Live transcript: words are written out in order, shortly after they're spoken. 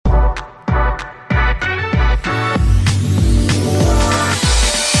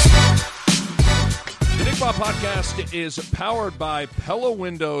podcast is powered by Pella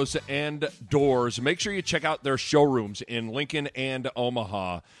Windows and Doors. Make sure you check out their showrooms in Lincoln and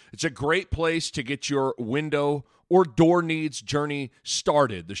Omaha. It's a great place to get your window or door needs journey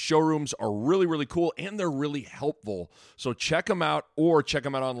started. The showrooms are really, really cool, and they're really helpful. So check them out or check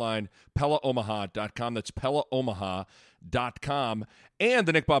them out online, PellaOmaha.com. That's PellaOmaha.com. And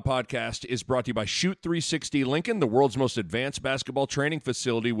the Nick Bob Podcast is brought to you by Shoot 360 Lincoln, the world's most advanced basketball training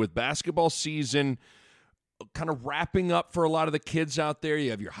facility. With basketball season kind of wrapping up for a lot of the kids out there. You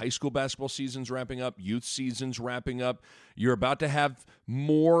have your high school basketball seasons wrapping up, youth seasons wrapping up. You're about to have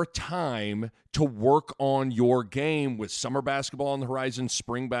more time to work on your game with summer basketball on the horizon,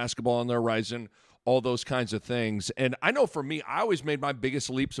 spring basketball on the horizon, all those kinds of things. And I know for me, I always made my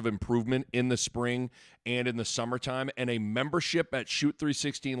biggest leaps of improvement in the spring and in the summertime, and a membership at Shoot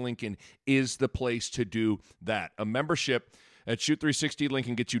 360 Lincoln is the place to do that. A membership at Shoot 360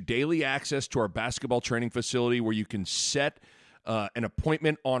 Lincoln gets you daily access to our basketball training facility, where you can set an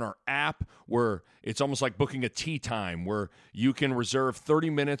appointment on our app, where it's almost like booking a tee time, where you can reserve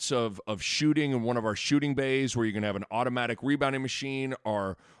 30 minutes of shooting in one of our shooting bays, where you're going to have an automatic rebounding machine,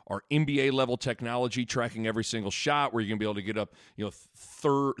 our NBA level technology tracking every single shot, where you're going to be able to get up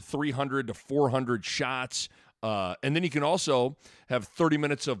 300 to 400 shots. And then you can also have 30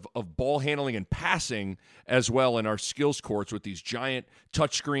 minutes of ball handling and passing as well in our skills courts with these giant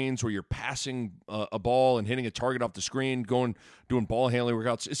touch screens where you're passing a ball and hitting a target off the screen, doing ball handling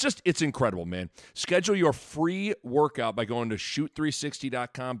workouts. It's incredible, man. Schedule your free workout by going to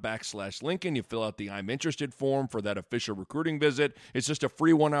shoot360.com/Lincoln. You fill out the I'm interested form for that official recruiting visit. It's just a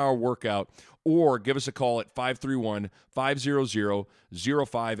free 1-hour workout. Or give us a call at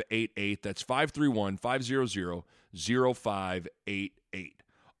 531-500-0588. That's 531-500-0588.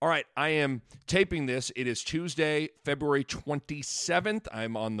 All right, I am taping this. It is Tuesday, February 27th.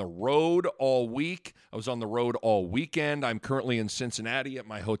 I'm on the road all week. I was on the road all weekend. I'm currently in Cincinnati at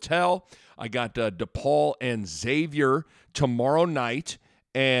my hotel. I got DePaul and Xavier tomorrow night.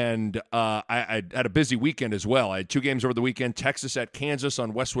 And I had a busy weekend as well. I had 2 games over the weekend, Texas at Kansas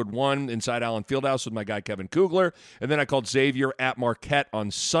on Westwood 1 inside Allen Fieldhouse with my guy Kevin Kugler. And then I called Xavier at Marquette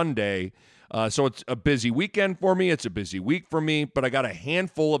on Sunday. So it's a busy weekend for me. It's a busy week for me. But I got a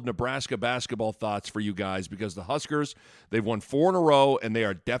handful of Nebraska basketball thoughts for you guys, because the Huskers, they've won 4 in a row, and they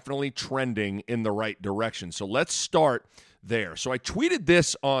are definitely trending in the right direction. So let's start there. So I tweeted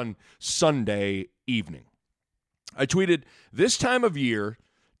this on Sunday evening. I tweeted, "This time of year,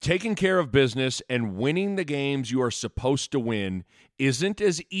 taking care of business and winning the games you are supposed to win isn't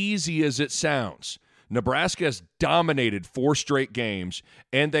as easy as it sounds. Nebraska has dominated 4 straight games,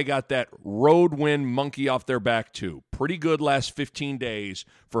 and they got that road win monkey off their back too. Pretty good last 15 days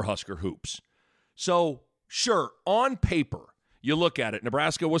for Husker hoops." So, sure, on paper, you look at it,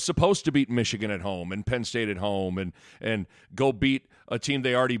 Nebraska was supposed to beat Michigan at home and Penn State at home and go beat a team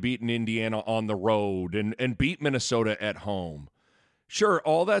they already beat in Indiana on the road and beat Minnesota at home. Sure,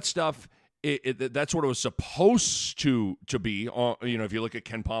 all that stuff, that's what it was supposed to be, if you look at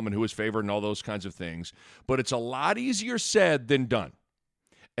Ken Palman, who was favored and all those kinds of things. But it's a lot easier said than done.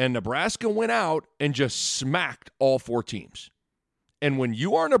 And Nebraska went out and just smacked all 4 teams. And when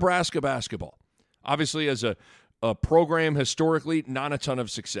you are Nebraska basketball, obviously as a program historically, not a ton of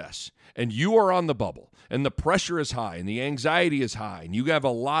success, and you are on the bubble, and the pressure is high, and the anxiety is high, and you have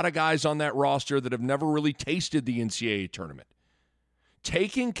a lot of guys on that roster that have never really tasted the NCAA tournament,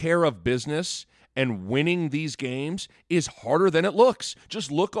 taking care of business and winning these games is harder than it looks.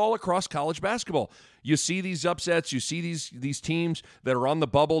 Just look all across college basketball. You see these upsets. You see these teams that are on the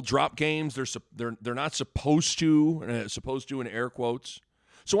bubble drop games. They're not supposed to in air quotes.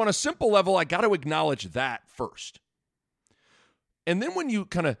 So on a simple level, I got to acknowledge that first. And then when you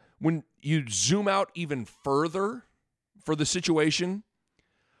zoom out even further for the situation,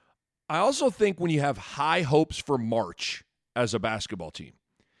 I also think when you have high hopes for March as a basketball team,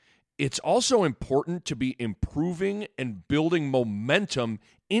 it's also important to be improving and building momentum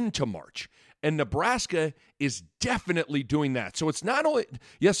into March. And Nebraska is definitely doing that. So it's not only,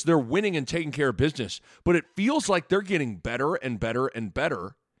 yes, they're winning and taking care of business, but it feels like they're getting better and better and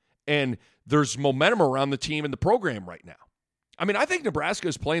better. And there's momentum around the team and the program right now. I mean, I think Nebraska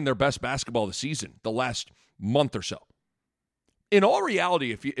is playing their best basketball of the season the last month or so. In all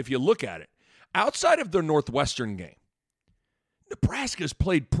reality, if you look at it, outside of their Northwestern game, Nebraska's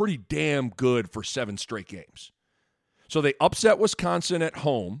played pretty damn good for 7 straight games. So they upset Wisconsin at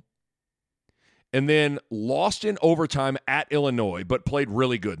home and then lost in overtime at Illinois, but played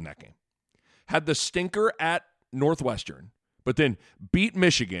really good in that game. Had the stinker at Northwestern, but then beat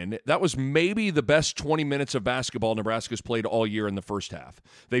Michigan. That was maybe the best 20 minutes of basketball Nebraska's played all year in the first half.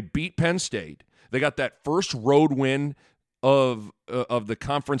 They beat Penn State. They got that first road win of the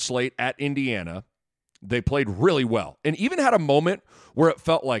conference slate at Indiana. They played really well and even had a moment where it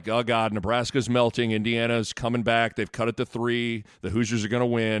felt like, oh, God, Nebraska's melting. Indiana's coming back. They've cut it to 3. The Hoosiers are going to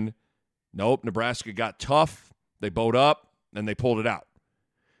win. Nope, Nebraska got tough. They bowed up, and they pulled it out.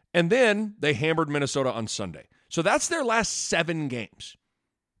 And then they hammered Minnesota on Sunday. So that's their last 7 games.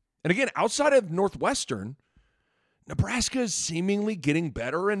 And again, outside of Northwestern, Nebraska is seemingly getting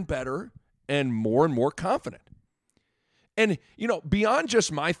better and better and more confident. And, beyond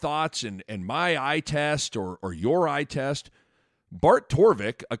just my thoughts and my eye test or your eye test, Bart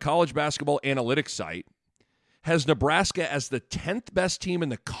Torvik, a college basketball analytics site, has Nebraska as the 10th best team in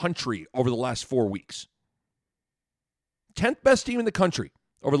the country over the last 4 weeks. 10th best team in the country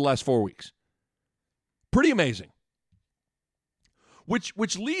over the last 4 weeks. Pretty amazing.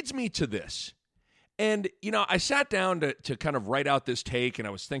 Which leads me to this. And, I sat down to kind of write out this take, and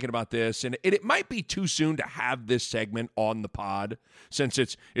I was thinking about this, and it might be too soon to have this segment on the pod since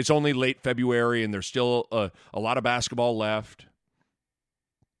it's only late February and there's still a lot of basketball left.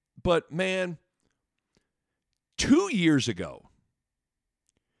 But, man, 2 years ago,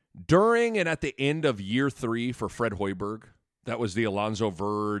 during and at the end of year 3 for Fred Hoiberg, that was the Alonzo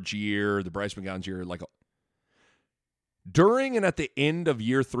Verge year, the Bryce McGowan's year, during and at the end of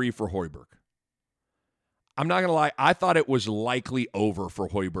year 3 for Hoiberg, I'm not going to lie, I thought it was likely over for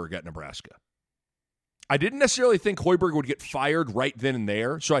Hoiberg at Nebraska. I didn't necessarily think Hoiberg would get fired right then and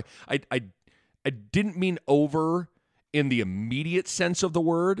there, so I didn't mean over in the immediate sense of the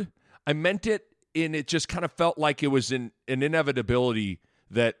word. I meant it in it just kind of felt like it was an inevitability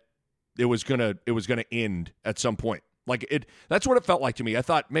that it was gonna end at some point. That's what it felt like to me. I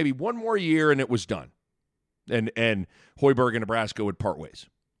thought maybe one more year and it was done. And Hoiberg and Nebraska would part ways.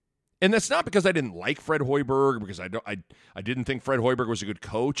 And that's not because I didn't like Fred Hoiberg, because I didn't think Fred Hoiberg was a good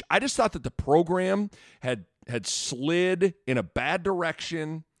coach. I just thought that the program had slid in a bad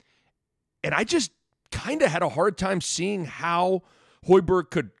direction, and I just kind of had a hard time seeing how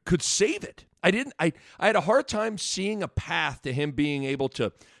Hoiberg could save it. I had a hard time seeing a path to him being able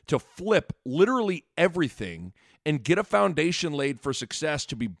to flip literally everything and get a foundation laid for success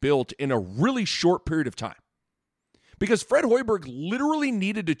to be built in a really short period of time. Because Fred Hoiberg literally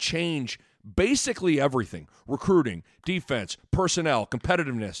needed to change basically everything. Recruiting, defense, personnel,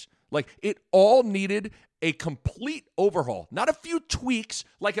 competitiveness. It all needed a complete overhaul. Not a few tweaks,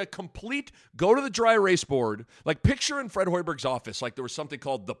 like a complete go to the dry erase board. Picture in Fred Hoiberg's office, there was something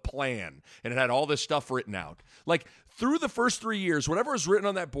called the plan, and it had all this stuff written out. Through the first 3 years, whatever was written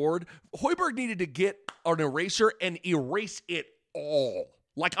on that board, Hoiberg needed to get an eraser and erase it all.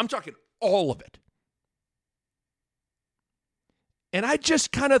 I'm talking all of it. And I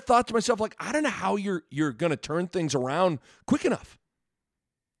just kind of thought to myself, I don't know how you're going to turn things around quick enough.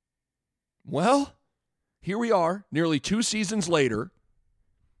 Well, here we are, nearly 2 seasons later,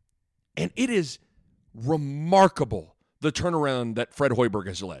 and it is remarkable the turnaround that Fred Hoiberg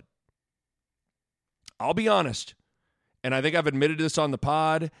has led. I'll be honest, and I think I've admitted this on the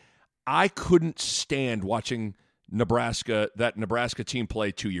pod, I couldn't stand watching that Nebraska team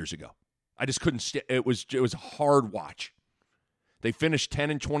play 2 years ago. I just couldn't stand. It was a hard watch. They finished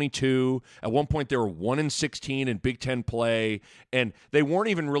 10-22. At one point, they were 1-16 in Big Ten play, and they weren't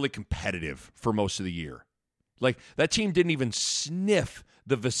even really competitive for most of the year. That team didn't even sniff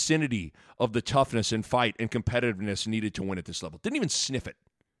the vicinity of the toughness and fight and competitiveness needed to win at this level. Didn't even sniff it.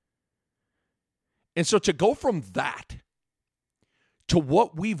 And so to go from that to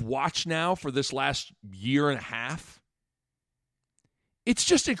what we've watched now for this last year and a half, it's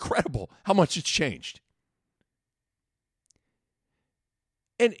just incredible how much it's changed.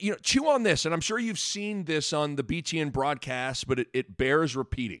 And, chew on this, and I'm sure you've seen this on the BTN broadcast, but it bears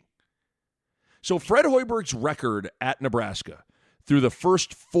repeating. So Fred Hoiberg's record at Nebraska through the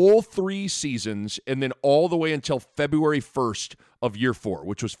first full 3 seasons and then all the way until February 1st of year 4,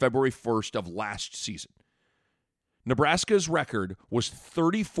 which was February 1st of last season. Nebraska's record was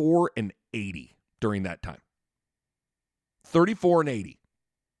 34-80 during that time. 34-80.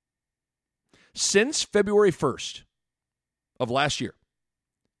 Since February 1st of last year,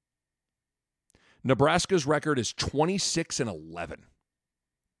 Nebraska's record is 26-11.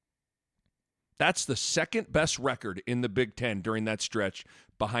 That's the second best record in the Big Ten during that stretch,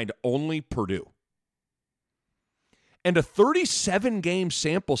 behind only Purdue. And a 37-game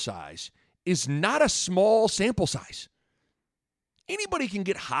sample size is not a small sample size. Anybody can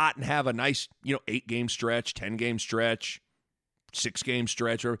get hot and have a nice, 8-game stretch, 10-game stretch, 6-game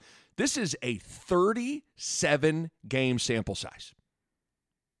stretch. This is a 37-game sample size.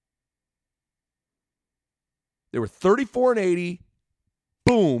 They were 34-80.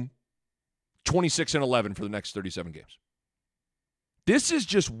 Boom. 26-11 for the next 37 games. This is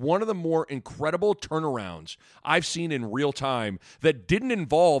just one of the more incredible turnarounds I've seen in real time that didn't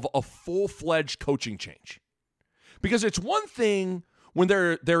involve a full-fledged coaching change. Because it's one thing when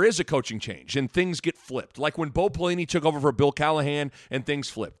there is a coaching change and things get flipped, like when Bo Pelini took over for Bill Callahan and things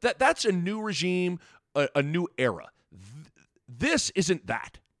flipped. That's a new regime, a new era. This isn't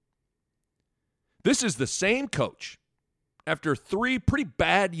that. This is the same coach after 3 pretty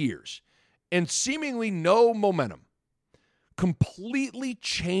bad years and seemingly no momentum, completely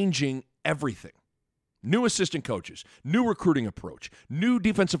changing everything. New assistant coaches, new recruiting approach, new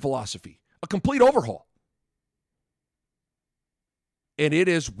defensive philosophy, a complete overhaul. And it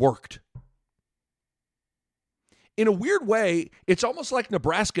has worked. In a weird way, it's almost like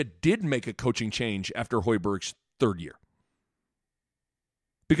Nebraska did make a coaching change after Hoiberg's 3rd year.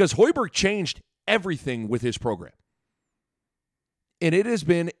 Because Hoiberg changed everything with his program. And it has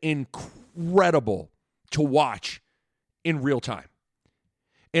been incredible to watch in real time.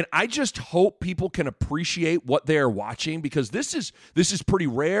 And I just hope people can appreciate what they are watching, because this is pretty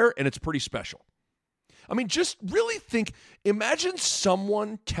rare and it's pretty special. I mean, just really think, imagine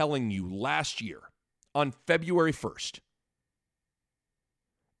someone telling you last year on February 1st.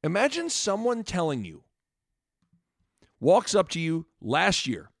 Imagine someone telling you, walks up to you last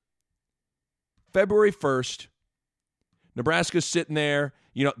year, February 1st, Nebraska's sitting there,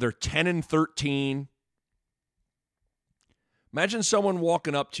 they're 10-13. Imagine someone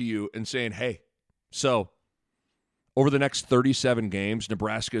walking up to you and saying, hey, so over the next 37 games,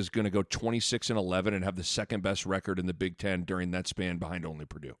 Nebraska is going to go 26-11 and have the second best record in the Big Ten during that span behind only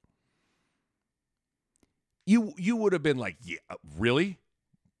Purdue. You would have been like, yeah, really?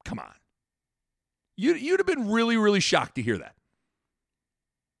 Come on. You'd have been really, really shocked to hear that.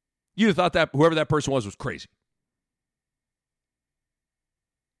 You'd have thought that whoever that person was crazy.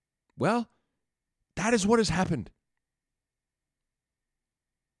 Well, that is what has happened.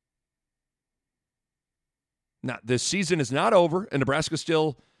 Now, this season is not over, and Nebraska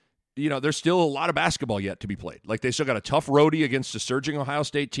still, there's still a lot of basketball yet to be played. Like, they still got a tough roadie against a surging Ohio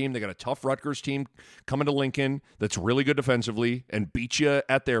State team. They got a tough Rutgers team coming to Lincoln that's really good defensively and beat you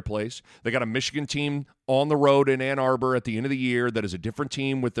at their place. They got a Michigan team on the road in Ann Arbor at the end of the year that is a different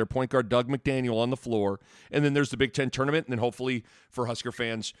team with their point guard Doug McDaniel on the floor. And then there's the Big Ten tournament, and then hopefully for Husker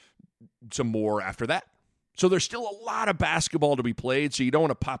fans, some more after that. So there's still a lot of basketball to be played, so you don't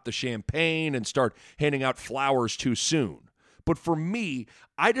want to pop the champagne and start handing out flowers too soon. But for me,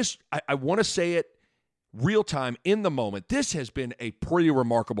 I want to say it real time, in the moment. This has been a pretty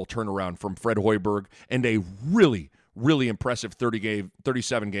remarkable turnaround from Fred Hoiberg and a really, really impressive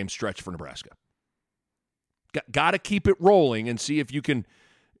 37-game stretch for Nebraska. Got to keep it rolling and see if you can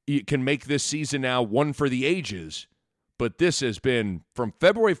make this season now one for the ages. But this has been, from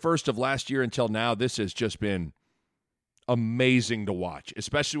February 1st of last year until now, this has just been amazing to watch,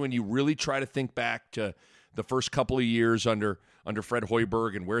 especially when you really try to think back to the first couple of years under Fred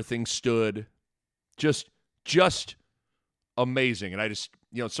Hoiberg and where things stood. Just amazing. And I just,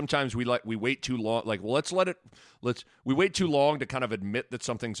 sometimes we wait too long. Like, well, we wait too long to kind of admit that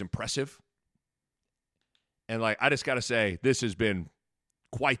something's impressive. And I just got to say, this has been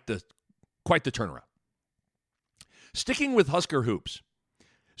quite the turnaround. Sticking with Husker hoops.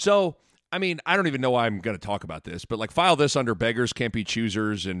 So, I mean, I don't even know why I'm going to talk about this, but file this under beggars can't be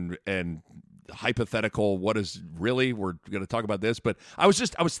choosers and hypothetical. What is really, we're going to talk about this, but I was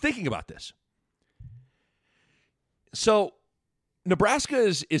thinking about this. So Nebraska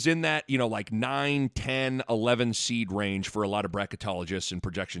is in that, 9, 10, 11 seed range for a lot of bracketologists and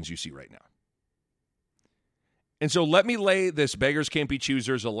projections you see right now. And so let me lay this beggars can't be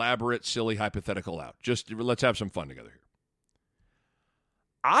choosers, elaborate, silly hypothetical out. Just let's have some fun together here.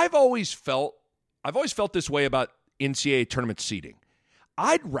 I've always felt this way about NCAA tournament seeding.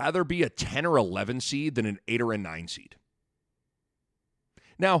 I'd rather be a 10 or 11 seed than an 8 or a 9 seed.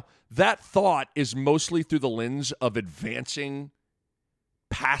 Now, that thought is mostly through the lens of advancing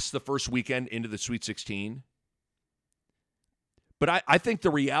past the first weekend into the Sweet 16. But I think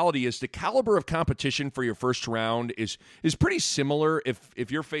the reality is the caliber of competition for your first round is pretty similar if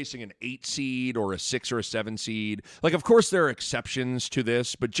you're facing an 8 seed or a 6 or a 7 seed. Of course, there are exceptions to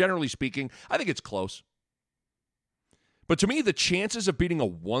this, but generally speaking, I think it's close. But to me, the chances of beating a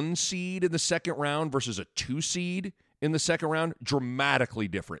 1 seed in the second round versus a 2 seed in the second round, dramatically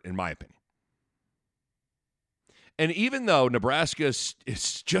different, in my opinion. And even though Nebraska is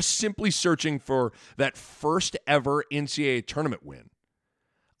just simply searching for that first ever NCAA tournament win,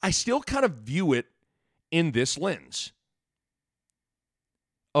 I still kind of view it in this lens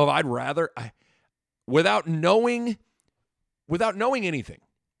of without knowing anything,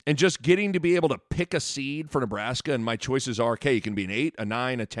 And just getting to be able to pick a seed for Nebraska, and my choices are, okay, you can be an 8, a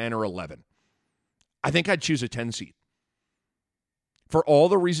 9, a 10, or 11. I think I'd choose a 10 seed. For all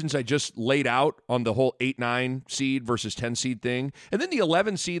the reasons I just laid out on the whole 8-9 seed versus 10 seed thing. And then the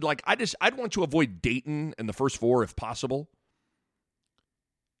 11 seed, like I'd want to avoid Dayton in the first 4 if possible.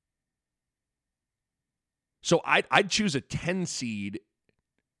 So I'd choose a 10 seed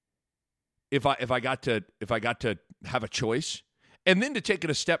if I got to have a choice. And then to take it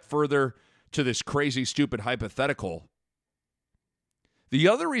a step further to this crazy, stupid hypothetical, the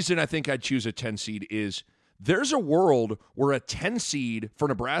other reason I think I'd choose a 10 seed is there's a world where a 10 seed for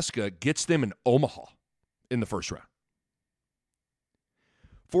Nebraska gets them in Omaha in the first round.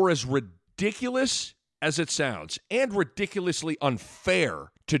 For as ridiculous as it sounds, and ridiculously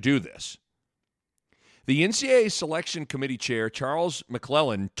unfair to do this, the NCAA Selection Committee Chair, Charles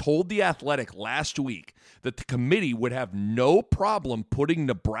McClellan, told The Athletic last week that the committee would have no problem putting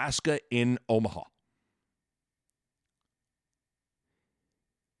Nebraska in Omaha.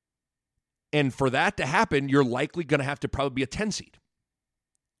 And for that to happen, you're likely going to have to probably be a 10 seed.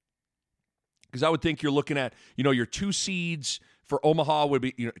 Because I would think you're looking at, your 2 seeds for Omaha would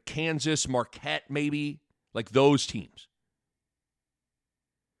be, Kansas, Marquette, maybe, like those teams.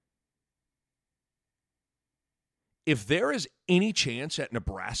 If there is any chance at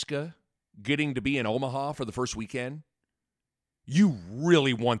Nebraska getting to be in Omaha for the first weekend, you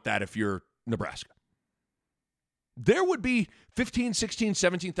really want that if you're Nebraska. There would be 15, 16,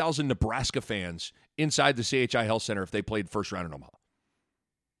 17,000 Nebraska fans inside the CHI Health Center if they played first round in Omaha.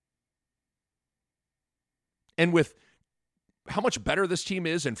 And with how much better this team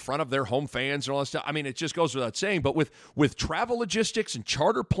is in front of their home fans and all that stuff, I mean, it just goes without saying. But with travel logistics and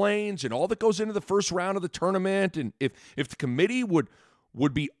charter planes and all that goes into the first round of the tournament, and if the committee would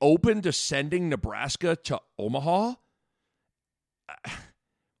be open to sending Nebraska to Omaha,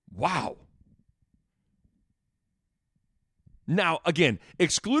 wow. Now, again,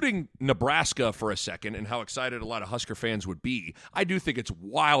 excluding Nebraska for a second and how excited a lot of Husker fans would be, I do think it's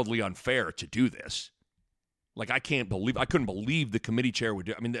wildly unfair to do this. Like, I couldn't believe the committee chair would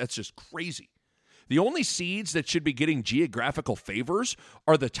do it. I mean, that's just crazy. The only seeds that should be getting geographical favors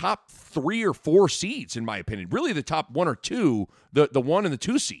are the top 3 or 4 seeds, in my opinion. Really, the top 1 or 2, the 1 and the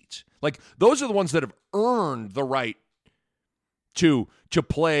 2 seeds. Like, those are the ones that have earned the right to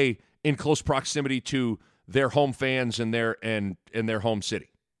play in close proximity to their home fans and their home city.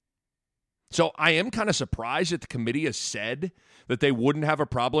 So I am kind of surprised that the committee has said that they wouldn't have a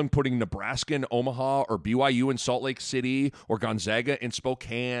problem putting Nebraska in Omaha or BYU in Salt Lake City or Gonzaga in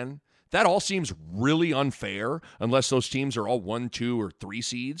Spokane. That all seems really unfair unless those teams are all 1, 2, or 3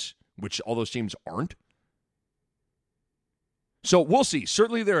 seeds, which all those teams aren't. So we'll see.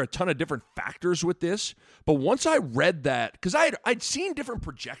 Certainly there are a ton of different factors with this, but once I read that, because I'd seen different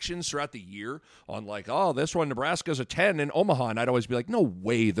projections throughout the year on like, oh, this one, Nebraska's a 10 in Omaha, and I'd always be like, no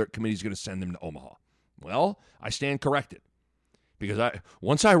way the committee's going to send them to Omaha. Well, I stand corrected, because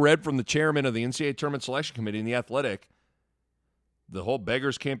once I read from the chairman of the NCAA Tournament Selection Committee in The Athletic, the whole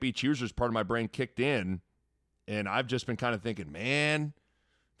beggars can't be choosers part of my brain kicked in, and I've just been kind of thinking, man,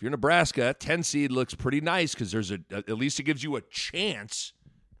 if you're Nebraska, that 10 seed looks pretty nice because there's at least it gives you a chance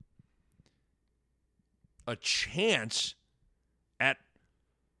at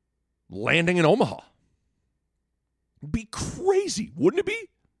landing in Omaha. It'd be crazy, wouldn't it be?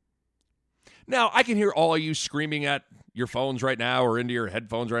 Now, I can hear all of you screaming at your phones right now or into your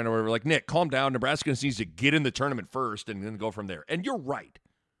headphones right now, or whatever, like, Nick, calm down. Nebraska needs to get in the tournament first and then go from there. And you're right.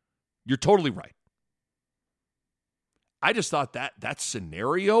 You're totally right. I just thought that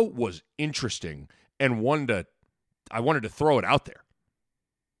scenario was interesting and I wanted to throw it out there.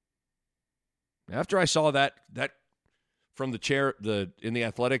 After I saw that from the chair in The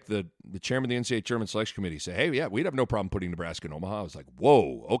Athletic, the chairman of the NCAA Tournament Selection Committee say, hey, yeah, we'd have no problem putting Nebraska in Omaha. I was like,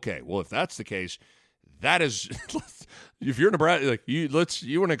 whoa, okay. Well, if that's the case, that is, if you're Nebraska, like you want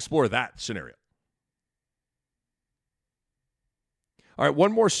to explore that scenario. All right,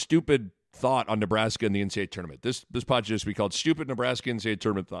 one more stupid thought on Nebraska in the NCAA tournament. This podcast just be called Stupid Nebraska NCAA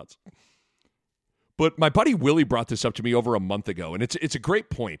Tournament Thoughts. But my buddy Willie brought this up to me over a month ago, and it's a great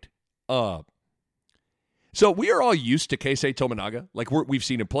point. So we are all used to Keisei Tominaga. Like we've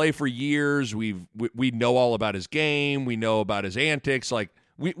seen him play for years. We know all about his game. We know about his antics. Like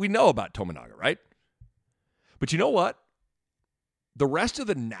we know about Tominaga, right? But you know what? The rest of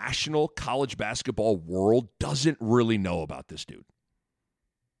the national college basketball world doesn't really know about this dude.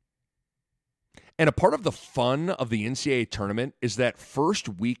 And a part of the fun of the NCAA tournament is that first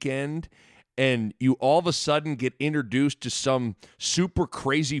weekend, and you all of a sudden get introduced to some super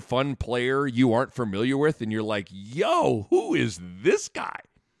crazy fun player you aren't familiar with, and you're like, yo, who is this guy?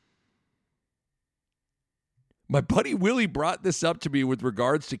 My buddy Willie brought this up to me with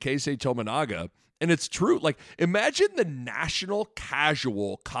regards to Keisei Tominaga, and it's true. Like, imagine the national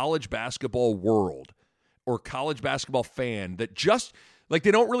casual college basketball world or college basketball fan that just, like,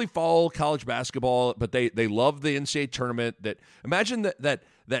 they don't really follow college basketball, but they love the NCAA tournament. That imagine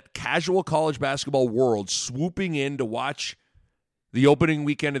that casual college basketball world swooping in to watch the opening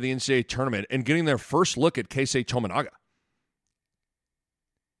weekend of the NCAA tournament and getting their first look at Keisei Tominaga.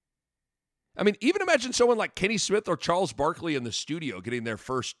 I mean, even imagine someone like Kenny Smith or Charles Barkley in the studio getting their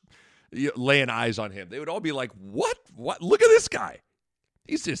first, laying eyes on him. They would all be like, what? Look at this guy.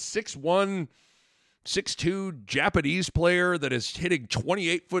 He's this 6'1", 6'2" Japanese player that is hitting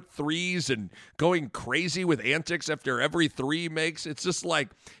 28-foot threes and going crazy with antics after every three he makes. It's just like,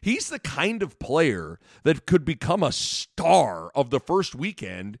 he's the kind of player that could become a star of the first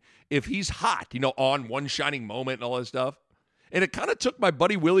weekend if he's hot, on One Shining Moment and all that stuff. And it kind of took my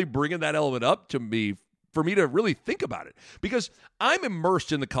buddy Willie bringing that element up to me for me to really think about it, because I'm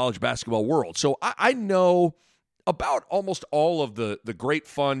immersed in the college basketball world. So I know about almost all of the great,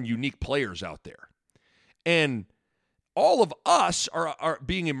 fun, unique players out there. And all of us are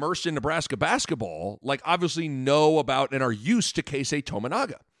being immersed in Nebraska basketball, like obviously know about and are used to Keisei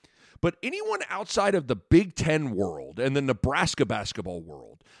Tominaga. But anyone outside of the Big Ten world and the Nebraska basketball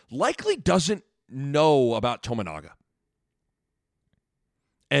world likely doesn't know about Tominaga.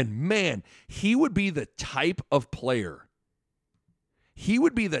 And man, he would be the type of player. He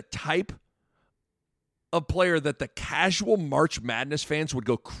would be the type of player that the casual March Madness fans would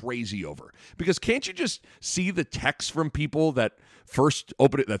go crazy over. Because can't you just see the texts from people that first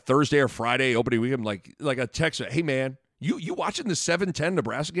open it that Thursday or Friday opening weekend, like a text, hey man, you watching the 7-10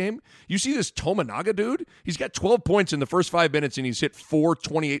 Nebraska game? You see this Tominaga dude? He's got 12 points in the first 5 minutes and he's hit 4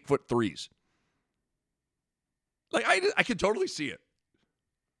 28-foot threes. Like I could totally see it.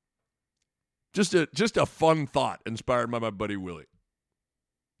 Just a fun thought inspired by my buddy Willie.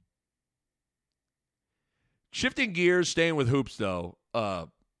 Shifting gears, staying with hoops, though.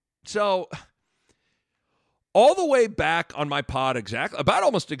 So all the way back on my pod,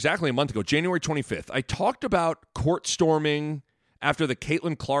 almost exactly a month ago, January 25th, I talked about court storming after the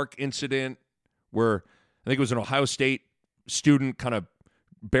Caitlin Clark incident where I think it was an Ohio State student kind of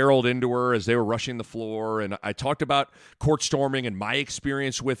barreled into her as they were rushing the floor. And I talked about court storming and my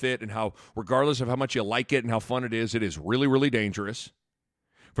experience with it and how, regardless of how much you like it and how fun it is really, really dangerous.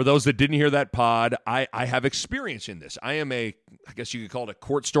 For those that didn't hear that pod, I have experience in this. I am I guess you could call it a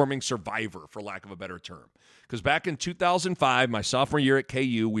court storming survivor, for lack of a better term. Because back in 2005, my sophomore year at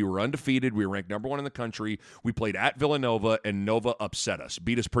KU, we were undefeated. We were ranked number 1 in the country. We played at Villanova, and Nova upset us,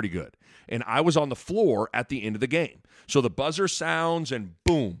 beat us pretty good. And I was on the floor at the end of the game. So the buzzer sounds, and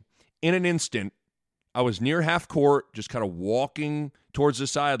boom, in an instant, I was near half court, just kind of walking towards the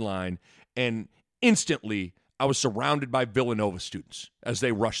sideline, and instantly I was surrounded by Villanova students as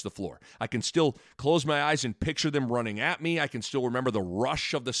they rushed the floor. I can still close my eyes and picture them running at me. I can still remember the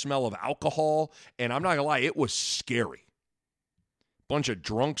rush of the smell of alcohol, and I'm not going to lie, it was scary. Bunch of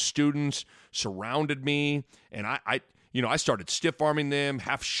drunk students surrounded me, and I started stiff-arming them,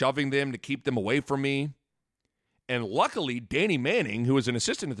 half shoving them to keep them away from me. And luckily, Danny Manning, who was an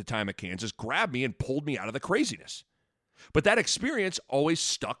assistant at the time at Kansas, grabbed me and pulled me out of the craziness. But that experience always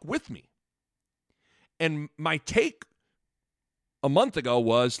stuck with me. And my take a month ago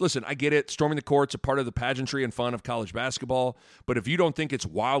was, listen, I get it. Storming the court's a part of the pageantry and fun of college basketball. But if you don't think it's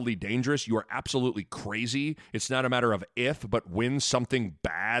wildly dangerous, you are absolutely crazy. It's not a matter of if, but when something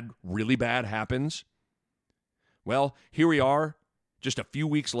bad, really bad happens. Well, here we are just a few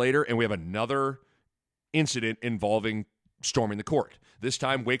weeks later, and we have another incident involving storming the court. This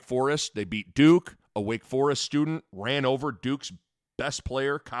time, Wake Forest, they beat Duke. A Wake Forest student ran over Duke's best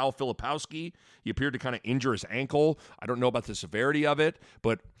player, Kyle Filipowski. He appeared to kind of injure his ankle. I don't know about the severity of it,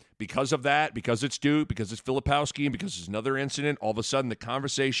 but because of that, because it's Duke, because it's Filipowski, and because it's another incident, all of a sudden the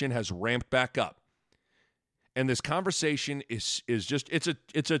conversation has ramped back up. And this conversation is just, it's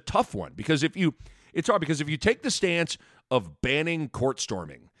a tough one because it's hard because if you take the stance of banning court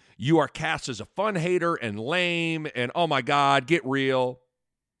storming, you are cast as a fun hater and lame and, oh my God, get real.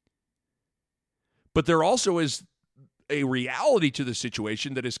 But there also is a reality to the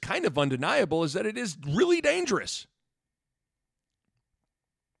situation that is kind of undeniable, is that it is really dangerous.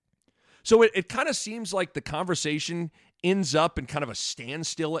 So it kind of seems like the conversation ends up in kind of a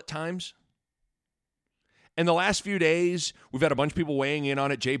standstill at times. In the last few days, we've had a bunch of people weighing in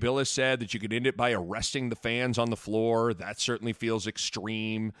on it. Jay Bill has said that you could end it by arresting the fans on the floor. That certainly feels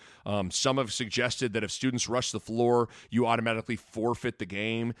extreme. Some have suggested that if students rush the floor, you automatically forfeit the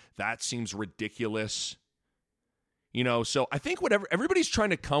game. That seems ridiculous. So I think whatever everybody's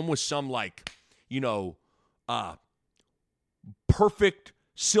trying to come with some perfect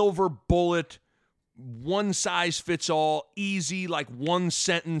silver bullet, one size fits all, easy, like one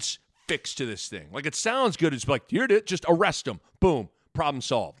sentence fix to this thing. Like, it sounds good. It's like, here it is, just arrest them. Boom, problem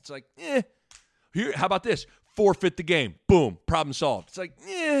solved. It's like, Here, how about this? Forfeit the game. Boom, problem solved. It's like,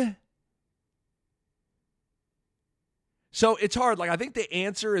 So it's hard. Like, I think the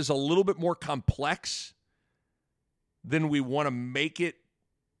answer is a little bit more complex than we want to make it.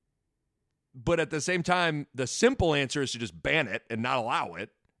 But at the same time, the simple answer is to just ban it and not allow it.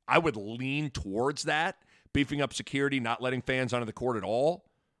 I would lean towards that, beefing up security, not letting fans onto the court at all.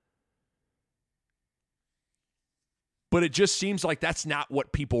 But it just seems like that's not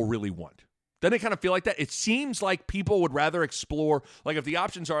what people really want. Doesn't it kind of feel like that? It seems like people would rather explore, like if the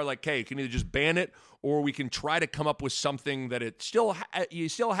options are like, hey, you can either just ban it or we can try to come up with something that it still you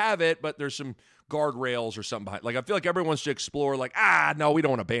still have it, but there's some guardrails or something behind. Like, I feel like everyone wants to explore like, no, we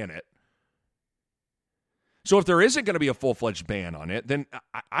don't want to ban it. So if there isn't going to be a full-fledged ban on it, then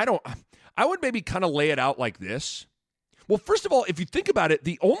I would maybe kind of lay it out like this. Well, first of all, if you think about it,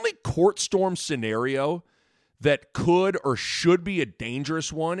 the only court storm scenario that could or should be a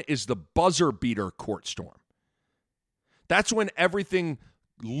dangerous one is the buzzer beater court storm. That's when everything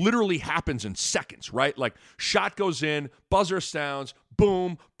literally happens in seconds, right? Like, shot goes in, buzzer sounds,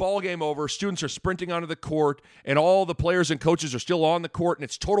 boom, ball game over, students are sprinting onto the court, and all the players and coaches are still on the court, and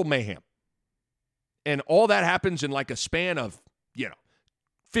it's total mayhem. And all that happens in like a span of,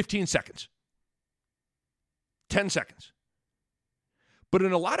 15 seconds, 10 seconds. But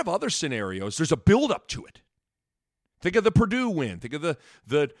in a lot of other scenarios, there's a buildup to it. Think of the Purdue win. Think of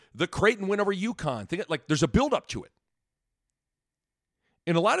the Creighton win over UConn. Think of, like, there's a buildup to it.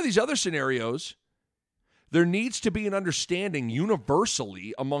 In a lot of these other scenarios, there needs to be an understanding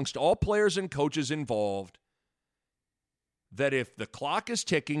universally amongst all players and coaches involved that if the clock is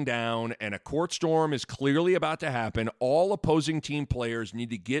ticking down and a court storm is clearly about to happen, all opposing team players need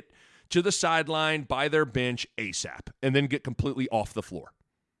to get to the sideline by their bench ASAP and then get completely off the floor.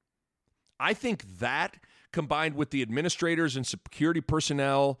 I think that, combined with the administrators and security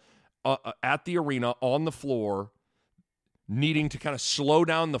personnel at the arena on the floor needing to kind of slow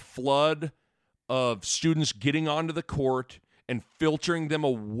down the flood of students getting onto the court and filtering them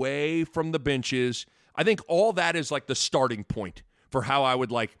away from the benches, I think all that is like the starting point for how I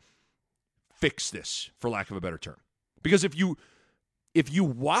would like fix this, for lack of a better term. Because if you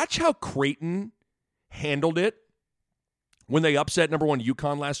watch how Creighton handled it when they upset number 1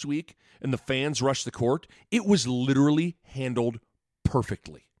 UConn last week and the fans rushed the court, it was literally handled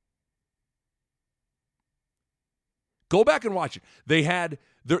perfectly. Go back and watch it. They had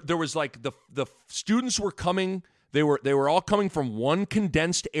there was like the students were coming, they were all coming from one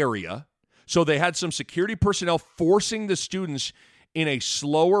condensed area. So they had some security personnel forcing the students in a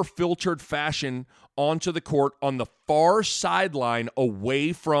slower, filtered fashion onto the court on the far sideline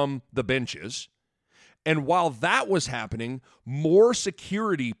away from the benches. And while that was happening, more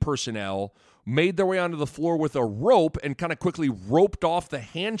security personnel made their way onto the floor with a rope and kind of quickly roped off the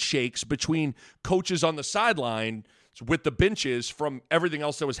handshakes between coaches on the sideline with the benches from everything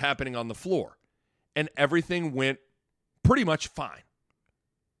else that was happening on the floor. And everything went pretty much fine.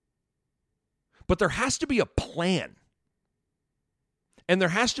 But there has to be a plan. And there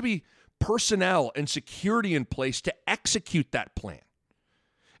has to be personnel and security in place to execute that plan.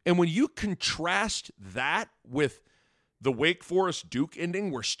 And when you contrast that with the Wake Forest Duke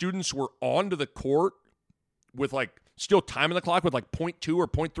ending where students were onto the court with like still time on the clock with like 0.2 or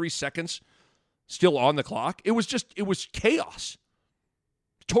 0.3 seconds still on the clock, it was chaos.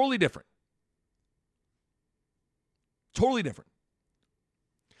 Totally different. Totally different.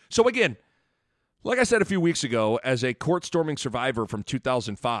 So again, like I said a few weeks ago, as a court storming survivor from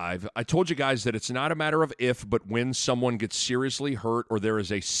 2005, I told you guys that it's not a matter of if, but when someone gets seriously hurt or there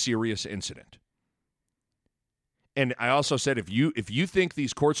is a serious incident. And I also said if you think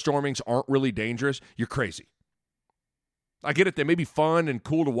these court stormings aren't really dangerous, you're crazy. I get it, they may be fun and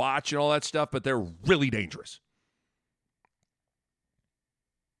cool to watch and all that stuff, but they're really dangerous.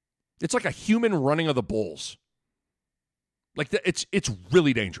 It's like a human running of the bulls. Like it's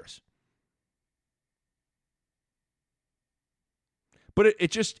really dangerous. But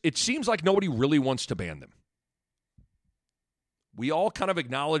it seems like nobody really wants to ban them. We all kind of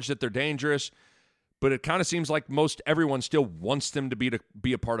acknowledge that they're dangerous, but it kind of seems like most everyone still wants them to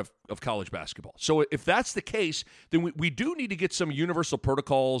be a part of college basketball. So if that's the case, then we do need to get some universal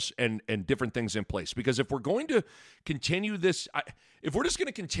protocols and different things in place. Because if we're going to continue this, if we're just going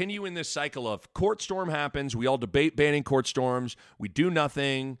to continue in this cycle of court storm happens, we all debate banning court storms, we do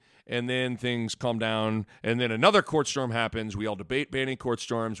nothing, and then things calm down, and then another court storm happens. We all debate banning court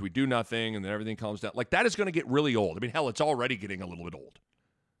storms. We do nothing, and then everything calms down. Like, that is going to get really old. I mean, hell, it's already getting a little bit old.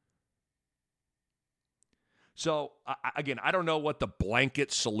 So, again, I don't know what the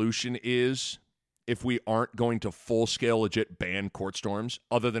blanket solution is if we aren't going to full-scale legit ban court storms,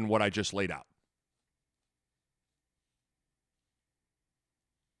 other than what I just laid out.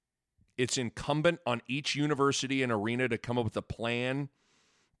 It's incumbent on each university and arena to come up with a plan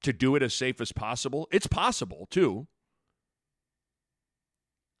to do it as safe as possible. It's possible, too.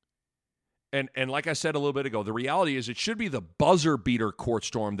 And like I said a little bit ago, the reality is it should be the buzzer beater court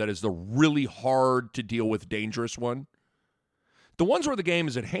storm that is the really hard to deal with, dangerous one. The ones where the game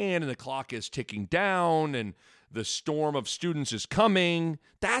is at hand and the clock is ticking down and the storm of students is coming,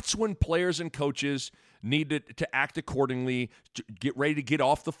 that's when players and coaches need to act accordingly, to get ready to get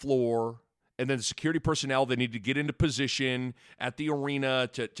off the floor. And then the security personnel, they need to get into position at the arena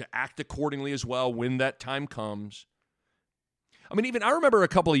to act accordingly as well when that time comes. I mean, even I remember a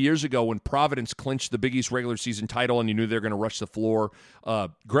couple of years ago when Providence clinched the Big East regular season title and you knew they were going to rush the floor.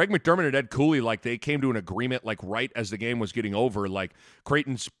 Greg McDermott and Ed Cooley, like, they came to an agreement, like, right as the game was getting over. Like,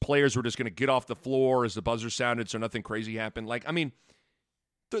 Creighton's players were just going to get off the floor as the buzzer sounded so nothing crazy happened. Like, I mean,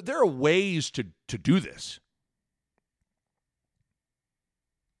 there are ways to do this.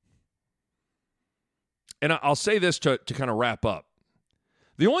 And I'll say this to kind of wrap up.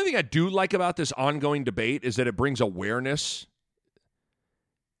 The only thing I do like about this ongoing debate is that it brings awareness.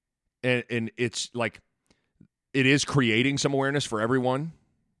 And it's like, it is creating some awareness for everyone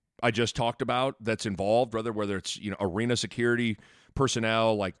I just talked about that's involved, whether it's, arena security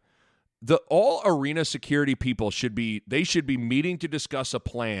personnel, like all arena security people should be meeting to discuss a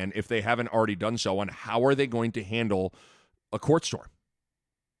plan, if they haven't already done so, on how are they going to handle a court storm.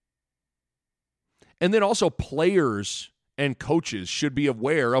 And then also players and coaches should be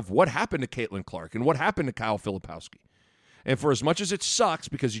aware of what happened to Caitlin Clark and what happened to Kyle Filipowski. And for as much as it sucks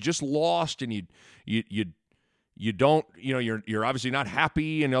because you just lost and you don't, you're obviously not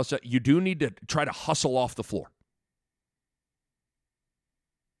happy, and also you do need to try to hustle off the floor.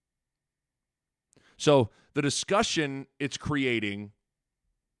 So the discussion it's creating,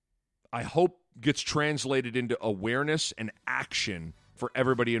 I hope, gets translated into awareness and action for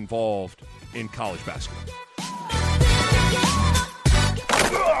everybody involved in college basketball.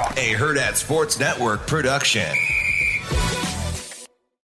 A Hurrdat Sports Network production.